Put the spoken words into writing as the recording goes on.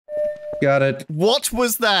Got it. That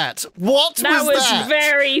was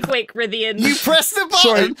very quick, Rithian. You pressed the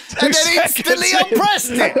button and then instantly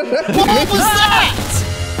unpressed it. What was that?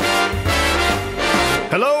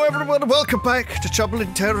 Hello, everyone. Welcome back to Trouble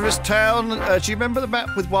in Terrorist Town. Do you remember the map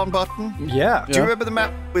with 1 button? Yeah. Do you remember the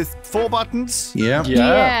map with 4 buttons? Yeah.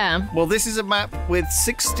 Yeah. Well, this is a map with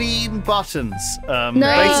 16 buttons. No.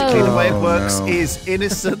 Basically, the way it works is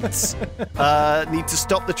innocents need to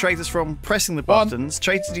stop the traitors from pressing the buttons.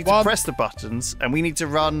 Traitors need to press the buttons, and we need to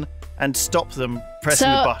run and stop them pressing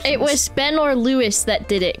the buttons. So it was Ben or Lewis that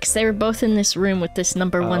did it, because they were both in this room with this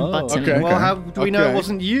number 1 button. Okay. Well, how do we know it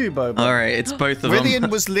wasn't you, Bobo? All right, it's both of them. Rithian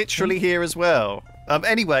was literally here as well.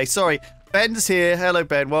 Anyway, sorry. Ben's here. Hello,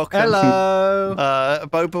 Ben. Welcome. Hello.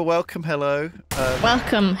 Boba, welcome. Hello.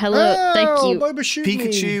 Welcome. Hello. Thank you. Boba, shoot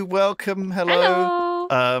Pikachu, me. welcome. Hello.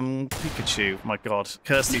 Hello. Pikachu. My God.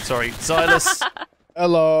 Kirsty, sorry. Silas.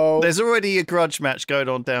 Hello. There's already a grudge match going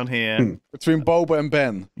on down here. Between Boba and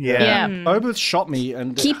Ben. Yeah. Boba shot me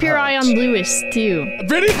and Keep your eye on Lewis, too.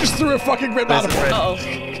 Vinny just threw a fucking red out of it.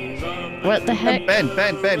 Uh-oh. What the heck? Ben,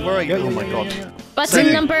 where are you? Oh my God.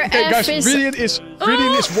 Button number Okay, F guys, is... Rithian is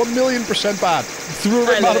 1,000,000% bad. He threw a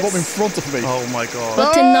red out of him in front of me. Oh my God.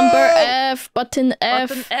 Button number F. Button F.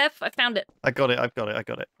 Button F. I found it. I got it.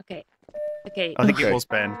 Okay. Okay. I think it was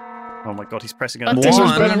Ben. Oh my God, he's pressing Button another So one.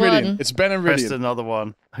 it's Ben and One. Rithian. It's Ben and Pressed Rithian. another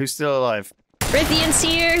one. Who's still alive? Rithian's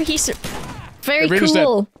here. He's very Rithian's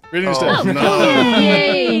cool. dead. Rithian's Oh, dead. no.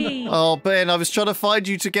 Yay. Oh, Ben, I was trying to find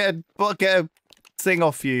you to get a thing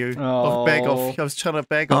off you. Oh. Beg off. I was trying to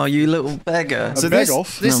beg off. Oh, you little beggar. So beg this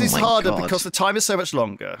off? this Oh is my harder God. because the time is so much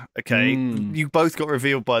longer. Okay, you both got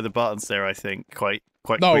revealed by the buttons there. I think quite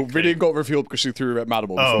No, quickly. Rithian got revealed because he threw a red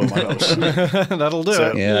Madable Oh. before my nose. That'll do So-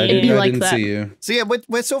 it. Yeah, I It'd be didn't, like that. see you. So yeah,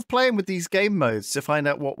 we're sort of playing with these game modes to find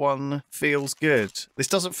out what one feels good. This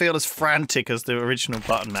doesn't feel as frantic as the original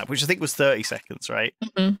button map, which I think was 30 seconds, right?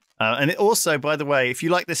 Mhm. And it also, by the way, if you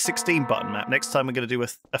like this 16 button map, next time we're going to do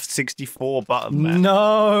a 64 button map.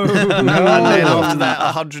 No. And then after that,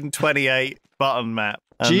 128 button map.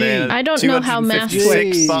 And Gee. then I don't know how math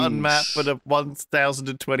 256 works. button map, but a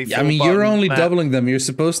 1024 Yeah, I mean, you're button only map. doubling them. You're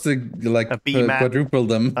supposed to, like, A B map. quadruple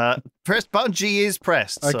them. Press button G is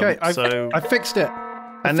pressed. Okay, so I fixed it.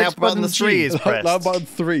 and now fixed button 3 G. is pressed. Now button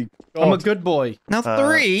 3. I'm a good boy. Now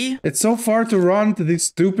 3. It's so far to run to these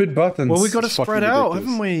stupid buttons. Well, we got to It's fucking spread out, ridiculous.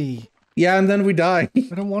 haven't we? Yeah, and then we die.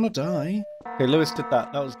 I don't want to die. Okay, Lewis did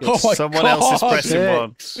that. That was good. Oh my Someone God. else is pressing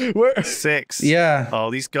Six. one. Where? 6. Yeah.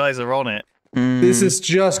 Oh, these guys are on it. This is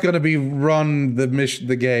just gonna be run the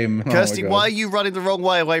game. Kirsty, oh my why God. are you running the wrong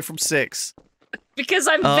way away from 6? Because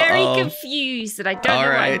I'm very confused and I don't All know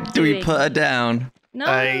right, what I'm do doing. we put her down? No.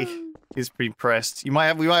 A is being pressed. We might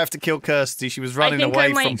have to kill Kirsty. She was I running think away I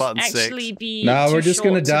from might button actually 6. be Nah, too we're just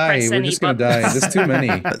gonna short to die. press We're any just gonna buttons. die. There's too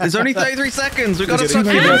many. There's only 33 seconds. We've got to There's start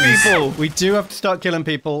too many killing buttons. people. We do have to start killing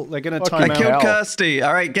people. They're going to Fucking time I out. killed out. Kirsty.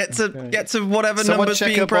 All right, get to whatever Someone number's check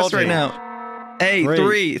being her pressed body. right now. Hey,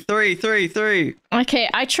 three. Okay,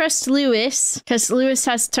 I trust Lewis, because Lewis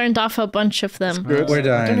has turned off a bunch of them. Good. We're I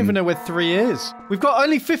dying. don't even know where 3 is. We've got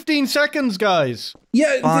only 15 seconds, guys.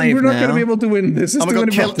 Yeah, Five we're not gonna now. be able to win this. There's Oh my too God,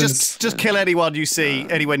 many kill, buttons. just kill anyone you see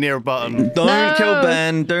anywhere near a button. Don't No. kill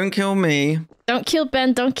Ben. Don't kill me. Don't kill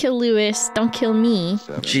Ben, don't kill Lewis, don't kill me.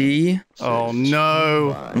 G. Oh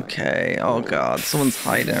no. Okay. Oh God, someone's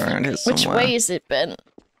hiding around here Which somewhere. way is it, Ben?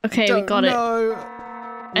 Okay, we got it. No.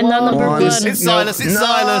 And now number One. 1. It's Silas. It's No.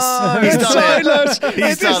 Silas. He's It's done Silas. it.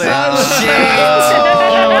 He's It's done Silas.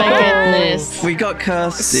 Oh my goodness. We got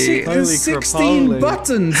Kirsty. Holy There's 16 crapoli.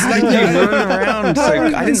 buttons. How Like, did you run around? So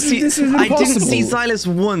I didn't see. This is I didn't see impossible. Silas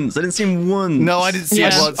once. I didn't see him once. No, I didn't see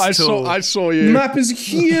Yeah. it once I at all. saw The you. map is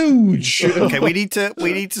huge. Okay, we need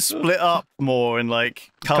to split up more and like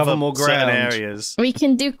cover more certain ground. areas. We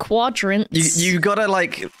can do quadrants. You gotta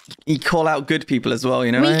like you call out good people as well.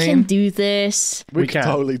 You know we what I can mean? do this. We We can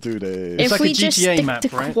can. totally do this. If like a we just GTA stick map, to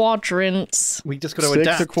right? quadrants. We just got to Stick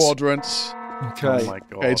adapt. to quadrants. Okay. Oh my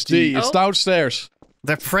God. Okay, it's D. It's Oh. downstairs.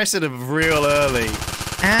 They're pressing them real early. Ow!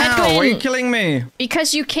 Why are you Edwin. killing me?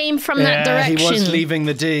 Because you came from Yeah, that direction. he was leaving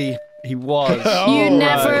the D. He was. You Oh,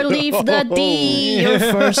 never right. leave the D. Your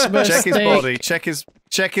first mistake. Check his body.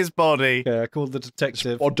 Check his body. Okay, I called the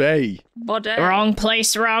detective. Or day. Wrong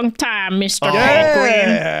place, wrong time, Mr. Oh.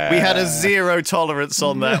 Penguin. We had a 0 tolerance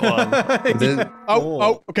on that one. The-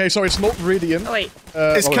 Oh, okay, sorry, it's not Radiant. Oh, wait.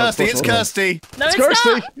 It's hold on, Kirsty. It's hold on. Kirsty. No, it's Kirsty.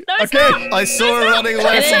 not. No, it's Okay. not. I saw her running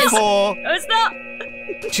away It from is. 4. No, it's not.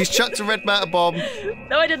 She's chucked a red matter bomb.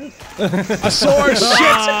 No, I didn't. I saw her. Shit!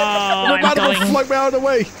 Oh, The I'm man going. flung me out of the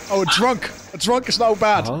way. Oh, a drunk. A drunk is no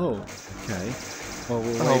bad. Oh, okay. Well,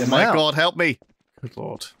 we'll wait Oh him my out. God, help me. Good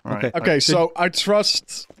Lord. All right. Okay, so I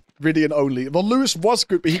trust Ridian only. Well, Lewis was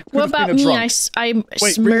good, but he could What have about been a me? drunk. I Wait,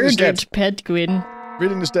 Ridian is dead. murdered Pedguin.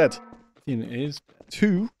 Ridian is dead. It is.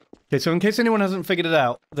 2. Okay, so in case anyone hasn't figured it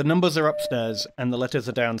out, the numbers are upstairs and the letters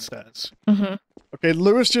are downstairs. Okay,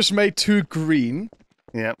 Lewis just made 2 green.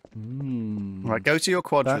 Yep. Right, go to your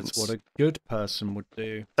quadrants. That's what a good person would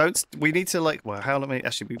do. We need to, like, well, how many,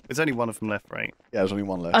 actually, there's only one of them left, right? Yeah, there's only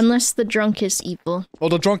one left. Unless the drunk is evil. Well,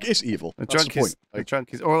 the drunk is evil. The That's drunk the point. the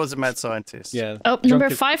drunk is, or was a mad scientist? Yeah. Oh, number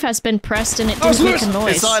 5 has been pressed and it it's didn't make a Lewis!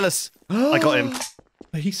 noise. It's Silas! I got him.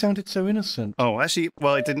 But he sounded so innocent. Oh, actually,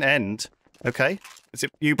 well, it didn't end. Okay. Is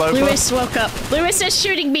it you, Boba? Lewis woke up. Lewis is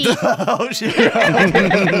shooting me. Oh, shit.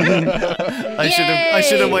 I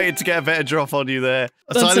should have waited to get a better drop on you there.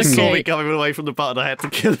 That's Silas saw okay. me coming away from the button. I had to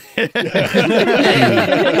kill it.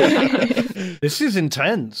 This is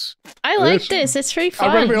intense. I like this. It's pretty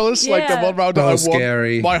I'm gonna be fun. honest, like the one round that I won,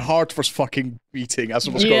 scary. my heart was fucking beating as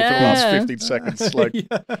it was going for the last Yeah. 15 seconds. Like,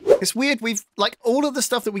 It's weird. We've, like, all of the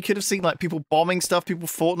stuff that we could have seen, like people bombing stuff, people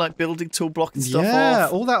Fortnite building tool blocking stuff Yeah,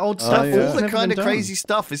 off. all that old stuff. yeah. All the kind of crazy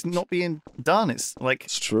stuff is not being done. It's like,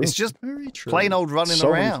 it's true. it's just Very true. plain old running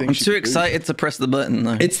So many around. things. I'm too excited to press the button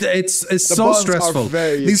though. It's The so buttons are stressful.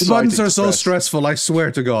 very These buttons exciting are to so press. stressful. I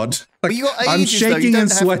swear to God. Like, you got I'm ages, though. You shaking don't and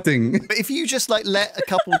have- sweating. But if you just like let a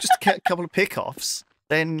couple pick-offs,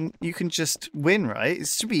 then you can just win, right? It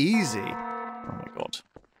should be easy. Oh my god.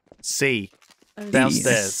 C.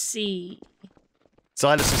 Downstairs. C.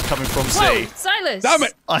 Silas is coming from Whoa, C. Silas! Damn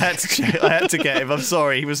it! I had to get him. I'm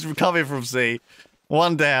sorry. He was coming from C.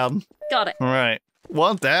 1 down. Got it. All right.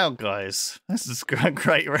 1 down, guys. This is a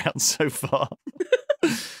great round so far.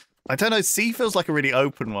 I don't know. C feels like a really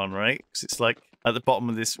open one, right? Because it's like at the bottom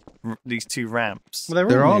of these 2 ramps. Well,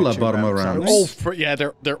 They're all near at two bottom of ramps, ramps. aren't they?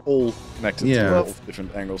 They're all connected Yeah. to 12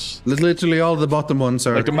 different angles. Literally all the bottom ones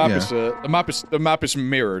are. Like the map yeah. the map is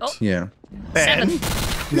mirrored. Oh. Yeah. Ben. 7.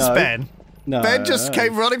 It's No. Ben. No. Ben just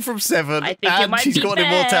came running from 7, I think it and might he's be got an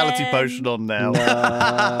immortality Ben. potion on now.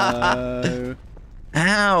 No.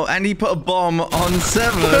 Ow! And he put a bomb on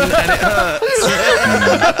 7, and it hurts.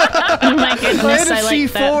 Oh my I goodness, had a I like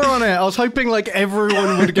C4 that. on it. I was hoping like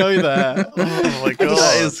everyone would go there. Oh my god.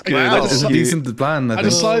 That is good. Wow. That is It's a cute. decent plan, I I think.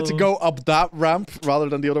 decided to go up that ramp rather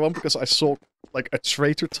than the other one because I saw like a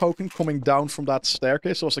traitor token coming down from that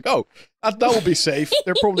staircase. So I was like, oh, that will be safe.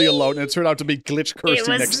 They're probably alone. And it turned out to be Glitch It Kirsty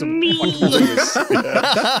was next to me.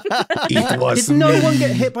 It was Did no me. one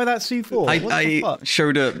get hit by that C4? What the I fuck?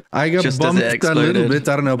 showed up. I got just as bumped it a exploded. little bit.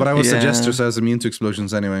 I don't know, but I was a Yeah. jester, so I was immune to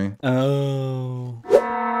explosions anyway. Oh.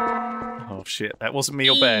 Oh shit, that wasn't me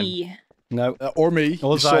or Ben. E. No. or me.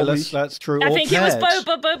 Or You saw me. Silas, that's true. I or think it was Ped.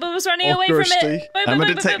 Boba. Boba was running Or away from Kirsty. it. Boba, I'm a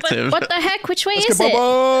Boba, Boba. detective. What the heck? Which way Let's is go, it?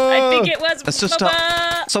 I think Bubba! it was Let's just Boba.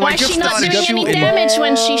 stop. So Why I is just she not started doing any shooting. damage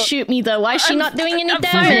when she shoot me though? Why is she not doing any I'm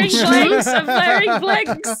firing damage? blanks. I'm firing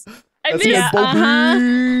blanks. I Let's missed. go, Bobby!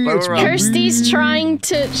 Let's Bubba. go. Kirsty's trying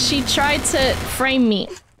to. She tried to frame me.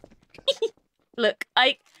 Look,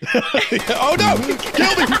 I. Oh no!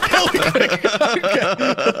 Kill me! Kill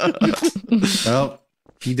me! Well,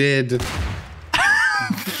 he did.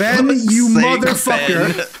 Ben, you Sake,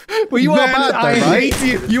 motherfucker. Well, you are Ben, bad though, I right? hate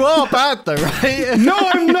you. You are bad though, right? No,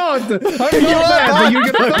 I'm not. I'm not bad, but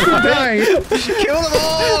you're gonna fucking die. Kill them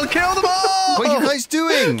all! Kill them all! What are you guys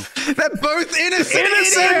doing? They're both innocent!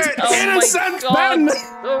 Innocent! Oh Innocent, my God. Ben!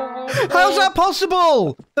 Oh, How's that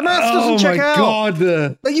possible? The math doesn't Oh check my out.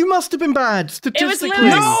 god. You must have been bad, statistically.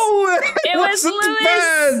 Lewis. No! It was wasn't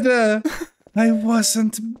Lewis. bad. I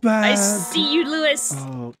wasn't bad. I see you, Lewis.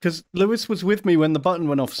 Oh, because Lewis was with me when the button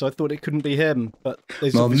went off, so I thought it couldn't be him. But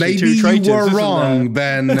there's Well, obviously maybe two you traitors, were isn't wrong,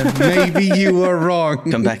 Ben. Maybe you were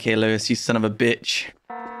wrong. Come back here, Lewis, you son of a bitch.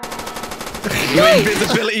 Your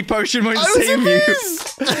invisibility potion won't save you.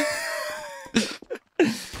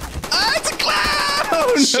 Ah, it's a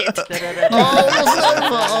clown! Shit. Oh, it wasn't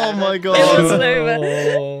over. Oh my god. It wasn't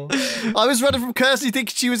over. I was running from Kirsty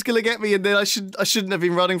thinking she was gonna get me, and then I shouldn't have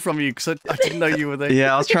been running from you because I didn't know you were there.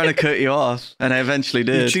 Yeah, I was trying to cut you off, and I eventually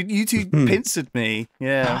did. You two pincered me.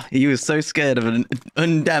 Yeah. He was so scared of an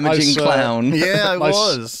undamaging Nice, clown. Yeah, I Nice.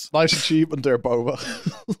 was. Nice achievement there, Boba.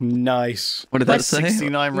 Nice. What did that say?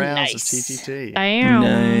 69 rounds Nice. of TTT. Damn.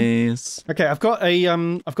 Nice. Okay, I've got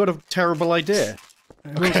a terrible idea.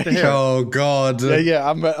 Who wants to hear it? Oh god. Yeah,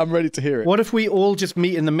 I'm ready to hear it. What if we all just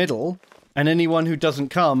meet in the middle, and anyone who doesn't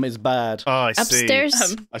come is bad? Oh, I see.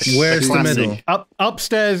 Upstairs. Where's the Classic. middle?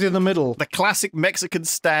 Upstairs in the middle. The classic Mexican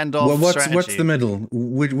standoff Well, strategy. what's the middle?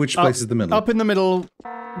 Which place is the middle? Up in the middle,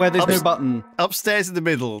 where there's no button. Upstairs in the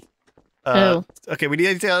middle. Oh. Okay, we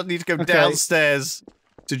need to go downstairs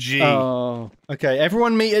to G. Oh, okay.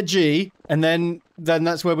 Everyone meet at G, and then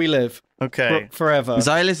that's where we live. Okay. Forever.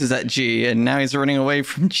 Xylus is at G, and now he's running away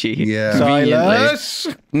from G. Yeah. Conveniently. Silas!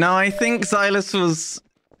 No, I think Xylus was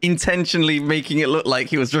intentionally making it look like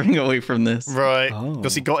he was running away from this. Right.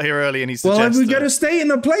 Because he got here early and he's the Well, jester. we gotta stay in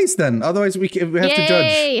a place then. Otherwise, we have to judge.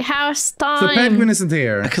 Yay, house time. So Penguin isn't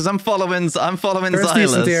here. Because I'm following Kirsty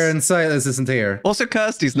isn't here Xylus. and Silas isn't here. Also,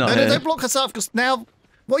 Kirsty's not No, here. don't block us off because now...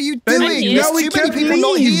 What are you Ben, doing? here. There's no, we too many can't people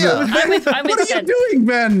not leave. here. I'm with What are you Ben. doing,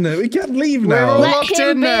 Ben? We can't leave now. all Let locked him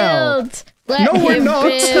in now. build. Let No, we're him not.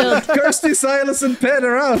 build. Kirsty, Silas, and Pen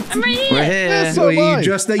are out. I'm right We're here. here. So you am I.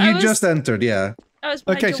 just entered, yeah. I was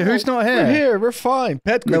behind Okay, your so who's wall. not We're here? here. We're fine.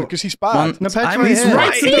 Penguin, No. because he's bad. No, Ped's I'm right here.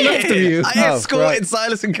 right to the left of you. I Oh, escorted right.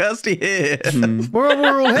 Silas and Kirsty here. We're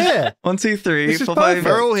all here. 1, 2, 3, This is 4, 5.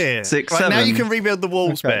 We're all here. 6, right, 7. now you can rebuild the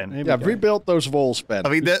walls, Okay, Ben. here we Yeah, go. rebuild those walls, Ben. I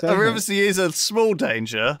mean, there obviously is a small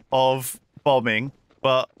danger of bombing,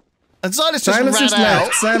 but... And Silas just Silas ran just out.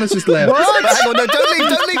 left. Silas just left. But hang on, no,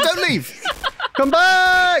 don't leave. Come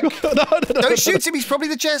back! Don't shoot him, he's probably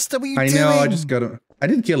the jester. What are you I doing? know, I just got him. I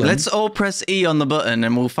didn't kill him. Let's all press E on the button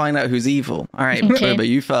and we'll find out who's evil. All right, Okay. Boba,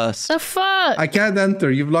 you first. The fuck? I can't enter.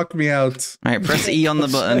 You've locked me out. All right, press E on the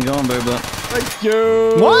button. Go on, Boba. Thank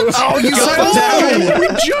you. What? Oh, you We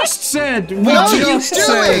just said. We What are you just doing?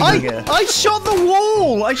 said. I shot the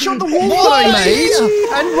wall! I shot the wall that I made,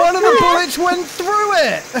 and one of the bullets went through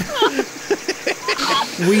it!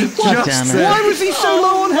 We damn just it. said. Why was he so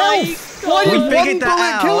low on health? Why We did one figured that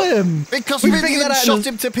bullet out. kill him? Because We Vivian figured that out shot in-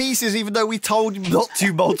 him to pieces, even though we told him not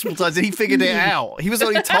to multiple times, and he figured it out. He was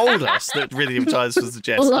only told us that Iridium Giants was the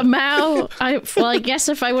jester. Well, I'm out. I guess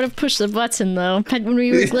if I would have pushed the button though, when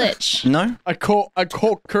we were glitch. No? I caught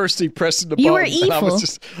Kirsty pressing the You button. were and evil.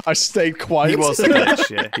 I stayed quiet. He was a glitch,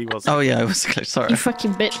 yeah, he was. Oh, yeah, I was glitched. Sorry. You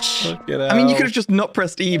fucking bitch. I mean, you could have just not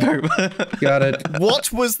pressed E, Boba. Got it.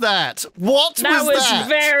 What was that? What That was that?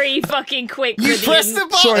 very fucking quick. You Iridium. pressed the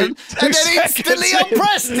button and then instantly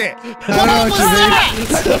unpressed it. I What don't know was what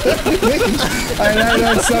you that? I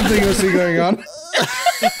know something was going on.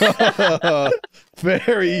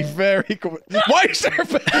 Very, very. Why is there?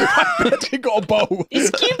 Why has he got a bow? It's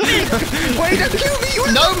Cupid. Wait, don't kill me! You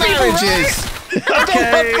No marriages. I don't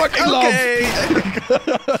have fucking love. Okay.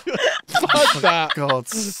 Fuck that. God.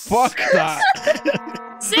 Fuck that.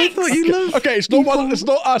 6. Okay, it's not one. It's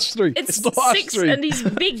not us three. It's not us 6 three. and he's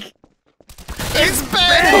big. It's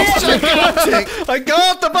Ben. It's gigantic. I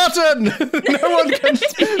got the button!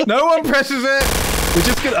 No one presses it! We're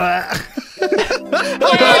just gonna...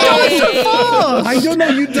 I don't know.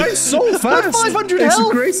 You died so fast. 500 It's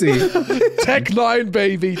health. crazy. Tech 9,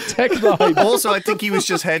 baby. Tech 9. Also, I think he was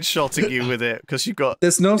just headshotting you with it because you got.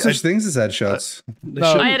 There's no such things as headshots.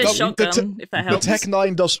 No, I had a no, shotgun, if that The helps. Tech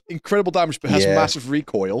 9 does incredible damage, but has Yeah. massive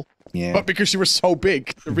recoil. Yeah. But because you were so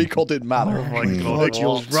big, the recoil didn't matter. Oh my god! God,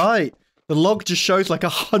 you're right. The log just shows like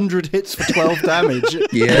 100 hits for 12 damage in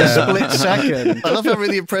Yeah. a split second. I love how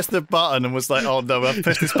really pressed the button and was like, "Oh no, I've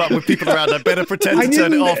pressed this button with people around. I better pretend I to turn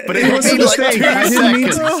it didn't- off." But it it was was a like mistake. 2 I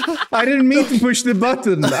seconds. didn't mean to push the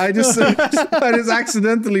button. I just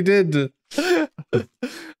accidentally did.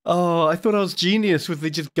 Oh, I thought I was genius with the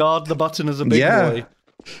just guard the button as a big Yeah. boy.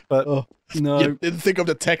 But no. You didn't think of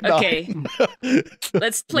the Tech 9. Okay.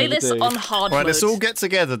 Let's play Never this do. on hard Right, mode. let's all get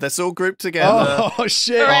together. Let's all group together. Oh,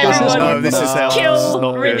 shit. Alright, This is everyone. No, this is how. This is Kill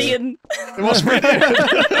not good. Ridian. It was Ridian.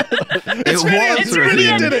 It was It's Ridian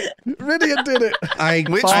Ridian. did it. Ridian did it. I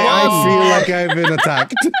Which I one? feel like I've been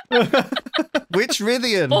attacked. Which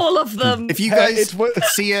Rithian? All of them. If you Hey, guys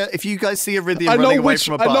it's see a Rithian I know running away which.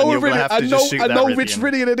 from a I button, know you're gonna Ridian. have I to know. just shoot I that know Rithian. which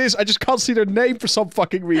Ridian it is. I just can't see their name for some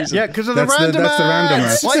fucking reason. Yeah, because of the That's the random ads.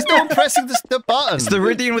 randomness. Why is no one pressing the button? It's the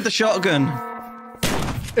Ridian with the shotgun.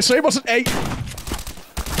 It's so it wasn't 8.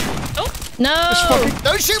 No!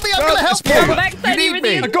 Don't shoot me! I'm No, gonna help it's you. Boba. Back then, You need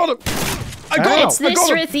me. I Iridian. got him. I got It's him. I this got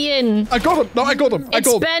him. Rithian. I got him. No, I got him. I It's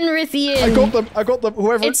got him. Ben Rithian. I got them. I got them.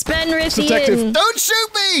 Whoever. It's Ben detective. Rithian. Don't shoot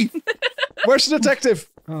me! Where's the detective?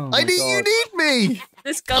 I need you. Need me.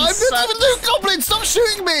 This gun I'm the sucks. Loot Goblin. Stop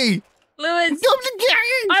shooting me! Lewis, Goblin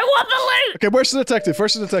gang! I want the loot. Okay, where's the detective?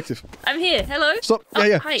 Where's the detective? I'm here. Hello. Stop. Oh,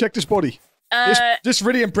 Yeah. hi. Check this body. Uh, This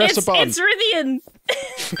Ridian press the it's button. Iridian.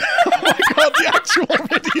 God, the actual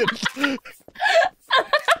Ridian.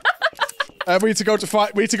 We need to go to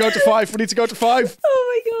 5. We need to go to 5. We need to go to 5.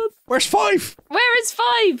 Oh my god. Where's 5? Where is 5?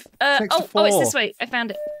 Takes a Oh, it's 4. this way. I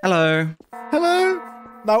found it. Hello. Hello.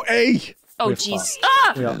 Now A. Oh We're jeez. fucked.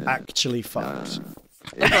 Ah! We are actually fucked.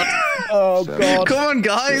 Oh god. Come on,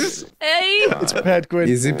 guys. Hey. It's Pedguin.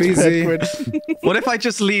 Easy It's peasy. Pedguin. What if I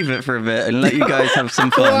just leave it for a bit and let you guys have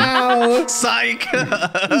some fun? Wow. Psych!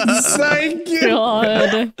 Thank you.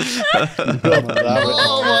 God.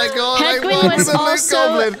 Oh my god! Penguin I won was with a loot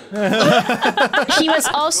also- goblin. He was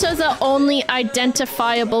also the only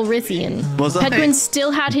identifiable Rithian. Was I? Penguin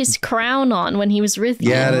still had his crown on when he was Rithian.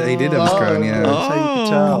 Yeah, he did have his crown, yeah. That's how you can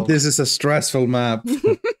tell. This is a stressful map.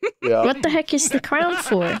 Yeah. What the heck is the crown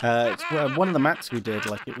for? It's one of the maps we did.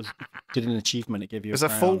 Like it did an achievement. It gave you. It was a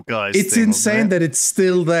crown. Fall Guys. It's thing, insane wasn't it? that it's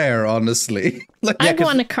still there, honestly. Like, I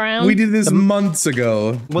want a crown. we did this months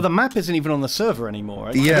ago. Well, the map isn't even on the server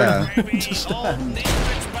anymore. Yeah.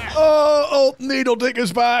 Oh, Needle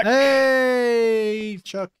Digger's back. Hey,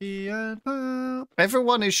 Chucky and Pop.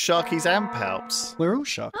 Everyone is Sharkies and Palps. We're all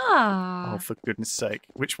shocked. Ah. Oh, for goodness sake!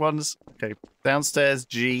 Which ones? Okay, downstairs.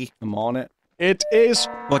 G. I'm on it. It is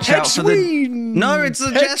Watch out for the... Hetzween. No, it's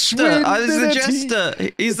the jester. Hetzween It's the did it.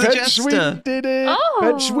 jester. He's the Hetzween jester. did it. Oh.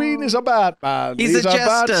 Hetzween is a bad man. He's a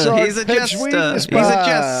bad jester. sort. He's a jester. Hetzween is He's a bad.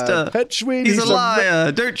 jester. Hetzween, He's a he's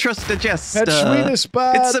liar. Don't trust the jester. Hetzween is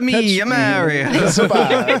bad. It's a me, a Mario. He's a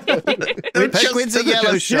bad. Don't trust Penguin's a the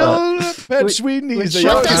yellow jester. shark. Hetzween, he's the What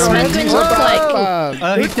yellow does shark. Penguin He's a look bad like?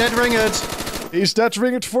 man. He's dead ringed. He's dead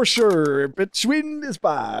ringed for sure, but Sweden is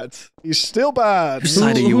bad. He's still bad. Whose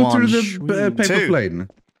side are you Who on? threw the paper Two. plane?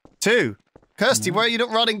 2. Kirsty, why are you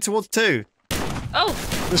not running towards 2?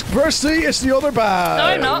 Oh. This Kirsty is the other bad. No,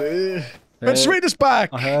 I'm not. But Sweden is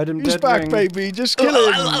back. I heard him He's dead back, ring. baby. Just kill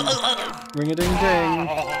him. Ring a ding ding.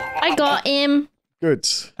 I got him. Good.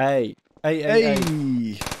 Hey.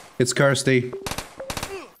 Hey. It's Kirsty.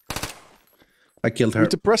 I killed her. Need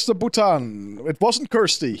to press the button. It wasn't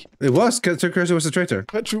Kirsty. It was. Kirsty was a traitor.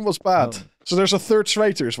 Petrin was bad. So there's a third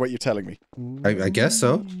traitor, is what you're telling me. I guess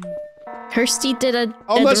so. Kirsty did a dead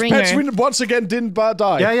Unless ringer. Petrin once again didn't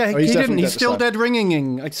die. Yeah, Oh, he didn't. definitely He's dead still this time. dead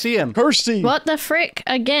ringing. I see him. Kirsty. What the frick?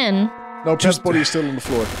 Again? No, Pet's body is still on the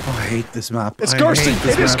floor. Oh, I hate this map. It's I Kirsty. hate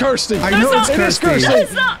this It is map. Kirsty. I know it's It is Kirsty. Kirsty.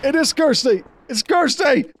 it's not. It is Kirsty. It's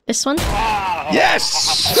Kirsty. This one?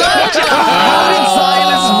 Yes.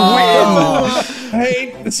 I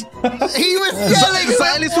hate this. He was yelling.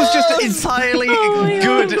 Silas was just entirely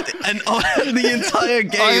good and the entire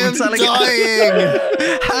game. I am telling dying.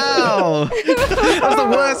 How? That was the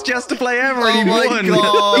worst jester play ever, and he Oh my won.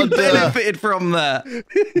 God. He benefited from that.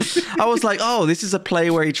 I was like, oh, this is a play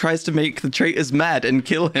where he tries to make the traitors mad and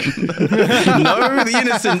kill him. No, the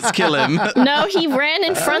innocents kill him. No, he ran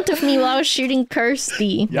in front of me while I was shooting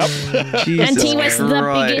Kirsty. Yep. And he was the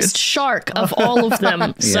Christ. biggest shark of all of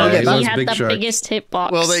them. So Yeah, he he was had big the shark. biggest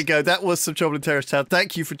hitbox. Well, there you go. That was some Trouble in Terrace Town.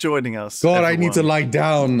 Thank you for joining us. God, I need to everyone. lie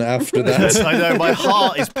down after that. I know, my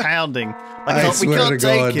heart is pounding. We swear can't to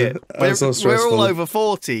take God, it. I'm so We're stressful. all over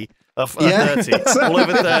 40. Yeah. 30. All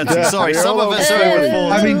over 30. Sorry, we're some all of us over are over 30.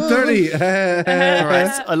 40. I mean, 30. All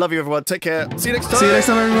right. I love you, everyone. Take care. See you next time. See you next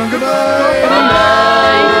time, everyone. Goodbye.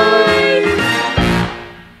 Bye.